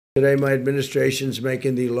Today, my administration is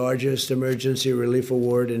making the largest emergency relief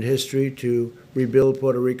award in history to rebuild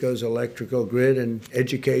Puerto Rico's electrical grid and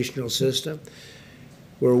educational system.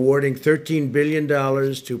 We're awarding $13 billion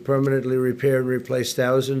to permanently repair and replace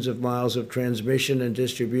thousands of miles of transmission and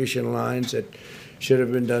distribution lines that should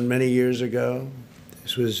have been done many years ago.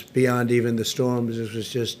 This was beyond even the storms. This was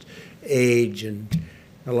just age and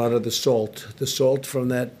a lot of the salt. The salt from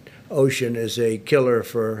that ocean is a killer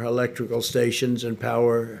for electrical stations and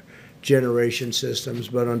power generation systems.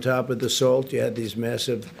 But on top of the salt, you had these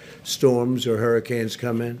massive storms or hurricanes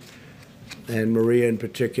come in, and Maria in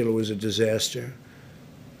particular was a disaster.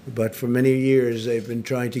 But for many years, they've been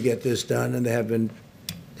trying to get this done, and they have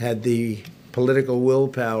had the political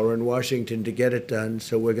willpower in Washington to get it done,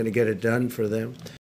 so we're going to get it done for them.